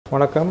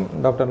வணக்கம்,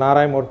 doctor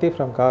Narayanamurthy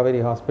from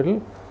Kaveri hospital,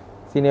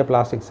 senior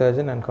plastic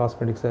surgeon and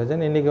cosmetic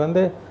surgeon.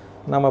 இன்றைக்கி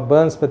நம்ம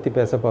பேர்ன்ஸ் பற்றி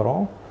பேச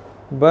போகிறோம்.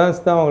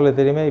 பேர்ன்ஸ் தான் உங்களுக்கு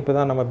தெரியுமே, இப்போ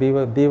தான் நம்ம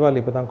தீபாவளி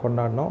இப்போ தான்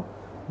கொண்டாடினோம்.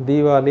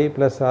 தீபாவளி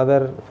ப்ளஸ்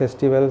அதர்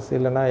ஃபெஸ்டிவல்ஸ்,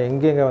 இல்லைனா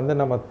எங்கெங்கே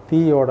நம்ம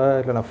தீயோட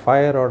இல்லைனா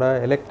ஃபயரோட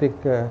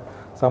எலக்ட்ரிக்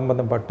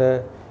சம்மந்தப்பட்டு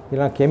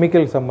இல்லைனா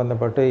கெமிக்கல்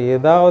சம்மந்தப்பட்டு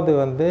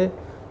ஏதாவது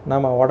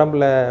நம்ம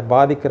உடம்புல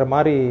பாதிக்கிற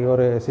மாதிரி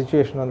ஒரு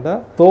சுச்சுவேஷன்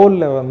வந்தால்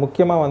தோலில்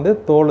முக்கியமாக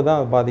தோல்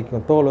தான்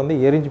பாதிக்கும். தோல்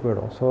எரிஞ்சு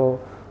போயிடும். ஸோ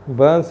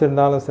பேர்ன்ஸ்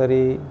இருந்தாலும் சரி,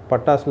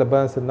 பட்டாசில்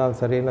பேர்ன்ஸ் இருந்தாலும்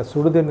சரி, இல்லை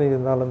சுடுதண்ணீர்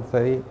இருந்தாலும்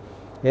சரி,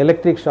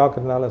 எலக்ட்ரிக் ஷாக்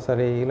இருந்தாலும்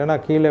சரி, இல்லைனா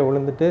கீழே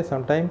விழுந்துட்டு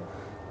சம்டைம்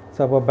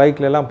இப்போ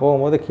பைக்லலாம்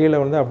போகும்போது கீழே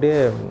விழுந்து அப்படியே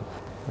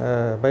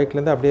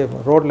பைக்லேருந்து அப்படியே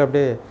ரோட்டில்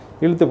அப்படியே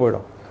இழுத்து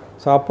போயிடும்.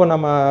 ஸோ அப்போ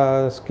நம்ம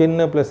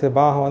ஸ்கின்னு ப்ளஸ்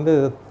பாகம்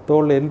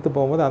தோலில் இழுத்து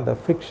போகும்போது அந்த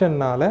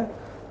ஃப்ரிக்ஷன்னால்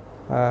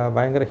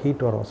பயங்கர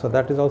ஹீட் வரும். So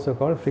that is also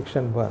called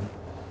friction burn.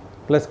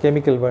 Plus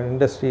chemical burn,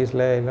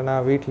 இண்டஸ்ட்ரீஸில் இல்லைனா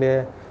வீட்டிலே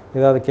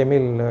ஏதாவது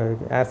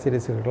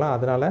ஆசிட்ஸ் இருக்கலாம்,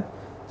 அதனால்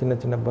சின்ன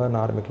சின்ன பேர்ன்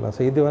ஆரம்பிக்கலாம்.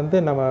 ஸோ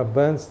இது நம்ம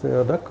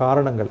பேர்ன்ஸோட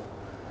காரணங்கள்.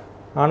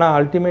 ஆனால்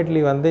அல்டிமேட்லி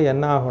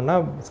என்ன ஆகும்னா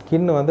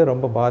ஸ்கின்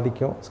ரொம்ப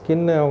பாதிக்கும்.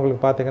 ஸ்கின்னு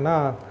அவங்களுக்கு பார்த்திங்கன்னா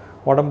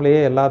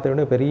உடம்புலையே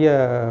எல்லாத்தையும் பெரிய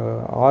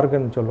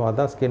ஆர்கன் சொல்லுவோம்,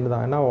 அதுதான் ஸ்கின்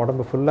தான். ஏன்னா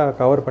உடம்பு ஃபுல்லாக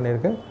கவர்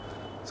பண்ணியிருக்கு.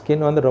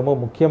 ஸ்கின் ரொம்ப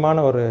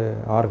முக்கியமான ஒரு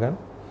ஆர்கன்.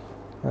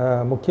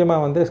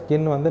 முக்கியமாக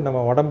ஸ்கின் நம்ம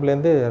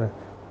உடம்புலேருந்து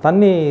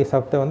தண்ணி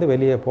சத்தை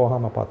வெளியே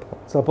போகாமல்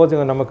பார்த்துக்கும்.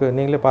 சப்போஸ் நமக்கு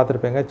நீங்களே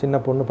பார்த்துருப்பீங்க, சின்ன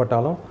பொண்ணு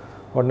பட்டாலும்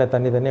உடனே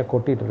தண்ணியாக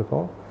கொட்டிகிட்டு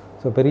இருக்கும்.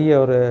 ஸோ பெரிய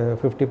ஒரு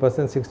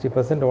 50%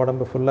 60%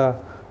 உடம்பு ஃபுல்லாக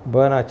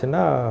பேர்ன் ஆச்சுன்னா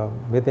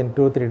வித்தின்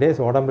 2-3 days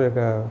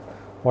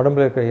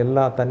உடம்புல இருக்க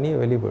எல்லா தண்ணியும்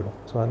வெளியே போயிடும்.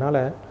 ஸோ அதனால்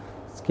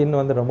ஸ்கின்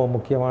ரொம்ப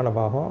முக்கியமான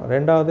பாகம்.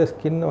 ரெண்டாவது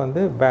ஸ்கின்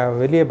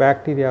வெளியே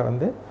பாக்டீரியா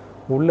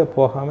உள்ளே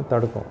போகாமல்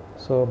தடுக்கும்.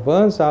 ஸோ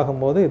பேர்ன்ஸ்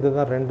ஆகும்போது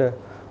இதுதான் 2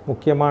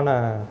 முக்கியமான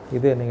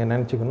இது நீங்கள்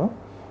நினச்சிக்கணும்.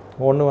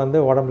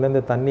 ஒன்று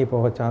உடம்புலேருந்து தண்ணி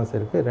போக சான்ஸ்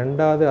இருக்குது.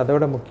 ரெண்டாவது அதை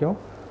விட முக்கியம்,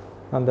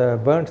 அந்த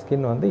பேர்ன்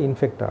ஸ்கின்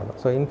இன்ஃபெக்ட் ஆகும்.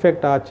 ஸோ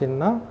இன்ஃபெக்ட்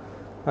ஆச்சுன்னா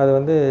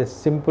அது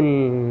சிம்பிள்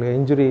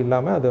இன்ஜுரி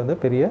இல்லாமல் அது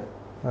பெரிய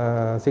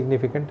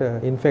சிக்னிஃபிகண்ட்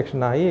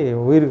இன்ஃபெக்ஷன் ஆகி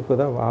உயிருக்கு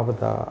தான்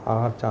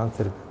ஆக சான்ஸ்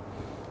இருக்குது.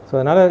 ஸோ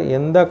அதனால்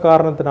எந்த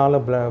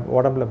காரணத்தினாலும்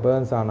உடம்புல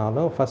பேர்ன்ஸ்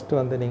ஆனாலும்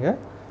ஃபஸ்ட்டு நீங்கள்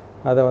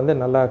அதை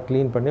நல்லா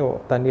க்ளீன் பண்ணி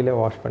தண்ணியிலே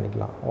வாஷ்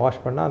பண்ணிக்கலாம்.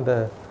 வாஷ் பண்ணால் அந்த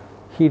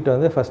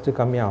ஹீட் ஃபஸ்ட்டு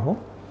கம்மியாகும்.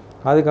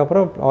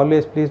 அதுக்கப்புறம்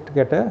always please to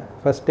get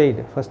first aid.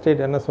 First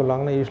aid என்ன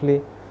சொல்லுவாங்கன்னா, யூஸ்வலி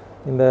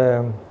இந்த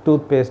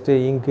டூத்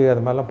பேஸ்ட்டு, இங்கு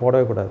அது மாதிரிலாம்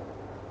போடவே கூடாது.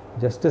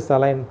 ஜஸ்ட்டு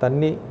சலைன்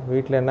தண்ணி,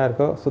 வீட்டில் என்ன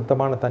இருக்கோ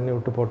சுத்தமான தண்ணி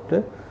விட்டு போட்டு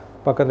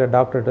பக்கத்தில்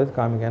டாக்டர்கிட்ட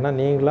காமிங்க. ஏன்னா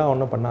நீங்களாம்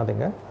ஒன்றும்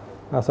பண்ணாதீங்க.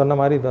 நான் சொன்ன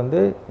மாதிரி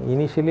இது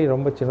இனிஷியலி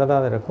ரொம்ப சின்னதாக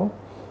தான் இருக்கும்.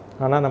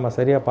 ஆனால் நம்ம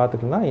சரியாக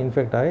பார்த்துக்கலாம்,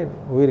 இன்ஃபெக்ட் ஆகி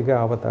உயிருக்கு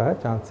ஆபத்தாக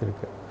சான்ஸ்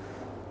இருக்குது.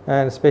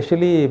 அண்ட்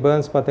ஸ்பெஷலி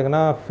பேர்ன்ஸ்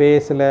பார்த்திங்கன்னா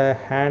ஃபேஸில்,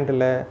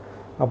 ஹேண்டில்,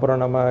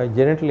 அப்புறம் நம்ம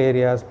genital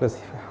areas plus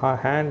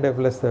hand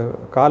plus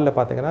காலில்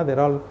பார்த்திங்கன்னா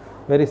தேர் ஆல்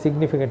வெரி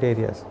சிக்னிஃபிகண்ட்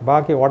ஏரியாஸ்.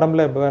 பாக்கி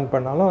உடம்புல பேர்ன்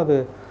பண்ணாலும் அது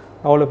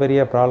அவ்வளோ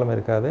பெரிய ப்ராப்ளம்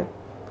இருக்காது.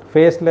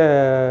 ஃபேஸில்,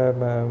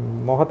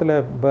 முகத்தில்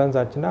பேர்ன்ஸ்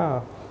ஆச்சுன்னா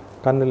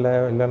கண்ணில்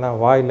இல்லைன்னா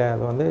வாயில்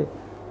அது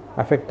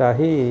அஃபெக்ட்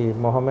ஆகி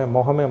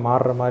முகமே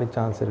மாறுற மாதிரி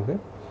சான்ஸ்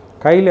இருக்குது.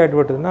 கையில்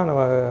அடிபட்டுதுன்னா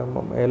நம்ம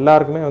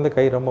எல்லாருக்குமே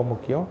கை ரொம்ப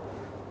முக்கியம்.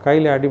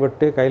 கையில்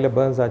அடிபட்டு கையில்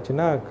பேர்ன்ஸ்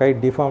ஆச்சுன்னா கை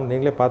டிஃபார்ம்,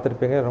 நீங்களே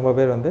பார்த்துருப்பீங்க, ரொம்ப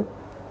பேர்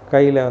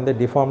கையில்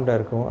டிஃபார்ம்டாக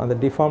இருக்கும். அந்த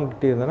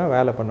டிஃபார்ம்டிட்டி இருந்ததுன்னா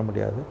வேலை பண்ண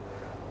முடியாது.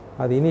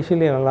 அது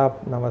இனிஷியலி நல்லா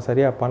நம்ம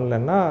சரியாக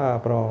பண்ணலைன்னா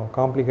அப்புறம்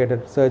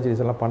காம்ப்ளிகேட்டட்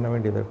சர்ஜரிஸ் எல்லாம் பண்ண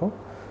வேண்டியது இருக்கும்.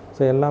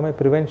 ஸோ எல்லாமே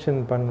ப்ரிவென்ஷன்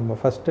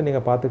ஃபஸ்ட்டு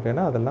நீங்கள்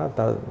பார்த்துக்கிட்டேன்னா அதெல்லாம்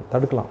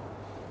தடுக்கலாம்.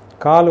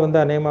 கால்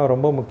அநேகமாக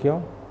ரொம்ப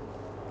முக்கியம்.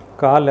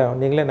 காலை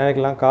நீங்களே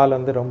நினைக்கலாம், கால்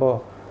ரொம்ப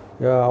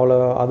அவ்வளோ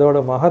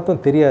அதோட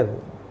மகத்துவம் தெரியாது.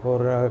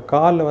 ஒரு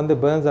காலில்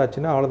பேர்ன்ஸ்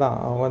ஆச்சுன்னா அவ்வளோதான்,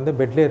 அவங்க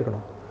பெட்லேயே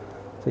இருக்கணும்.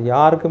 ஸோ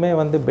யாருக்குமே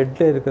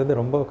பெட்டில்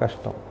இருக்கிறது ரொம்ப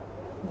கஷ்டம்.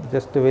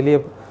 ஜஸ்ட்டு வெளியே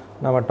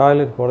நம்ம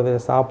டாய்லெட் போகிறது,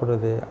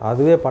 சாப்பிட்றது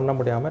அதுவே பண்ண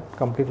முடியாமல்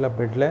கம்ப்ளீட்டாக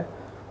பெட்டில்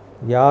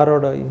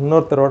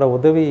இன்னொருத்தரோட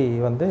உதவி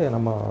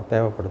நம்ம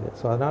தேவைப்படுது.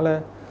 ஸோ அதனால்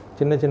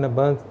சின்ன சின்ன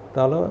பேர்ன்ஸ்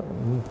இருந்தாலும்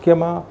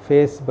முக்கியமாக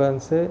ஃபேஸ்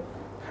பேர்ன்ஸு,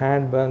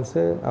 ஹேண்ட்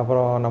பேர்ன்ஸு,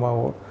 அப்புறம் நம்ம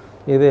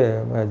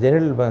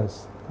ஜெனிட்டல் பேர்ன்ஸ்,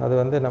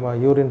 அது நம்ம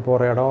யூரின்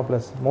போகிற இடம்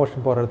ப்ளஸ்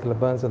மோஷன் போகிற இடத்துல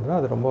பேர்ன்ஸ் இருந்ததுன்னா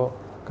அது ரொம்ப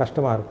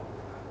கஷ்டமாக இருக்கும்.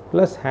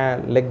 Plus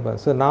leg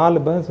burns. So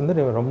 4 burns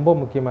ரொம்ப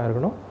முக்கியமாக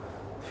இருக்கணும்.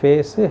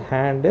 Phase,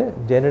 hand,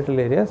 genital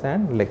areas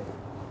and leg.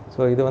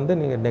 So இது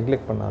நீங்கள்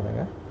நெக்லெக்ட்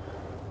பண்ணாதுங்க.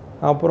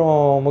 அப்புறம்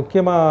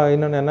முக்கியமாக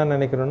இன்னொன்று என்ன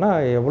நினைக்கணுன்னா,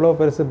 எவ்வளோ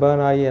பெருசு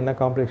பேர்ன் ஆகி என்ன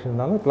காம்ப்ளிகேஷன்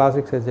இருந்தாலும்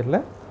பிளாஸ்டிக்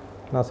சர்ஜரியில்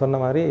நான் சொன்ன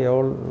மாதிரி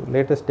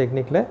latest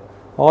டெக்னிக்கில்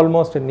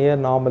almost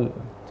near normal.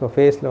 So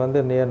ஃபேஸில்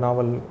நியர்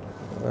நார்மல்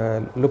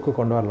லுக்கு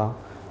கொண்டு வரலாம்.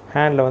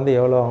 ஹேண்டில்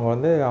எவ்வளோ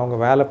அவங்க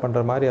வேலை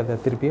பண்ணுற மாதிரி அதை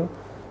திருப்பியும்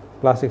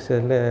பிளாஸ்டிக்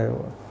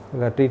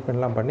சர்ஜரியில்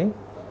ட்ரீட்மெண்ட்லாம் பண்ணி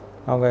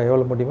அவங்க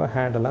எவ்வளோ முடியுமோ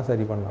ஹேண்டெல்லாம்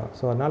சரி பண்ணலாம்.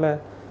 ஸோ அதனால்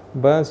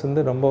பேர்ன்ஸ்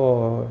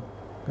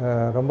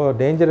ரொம்ப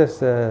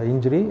டேஞ்சரஸ்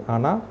இன்ஜுரி.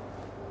 ஆனால்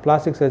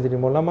பிளாஸ்டிக் சர்ஜரி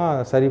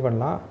மூலமாக சரி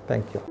பண்ணலாம்.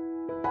 தேங்க்யூ.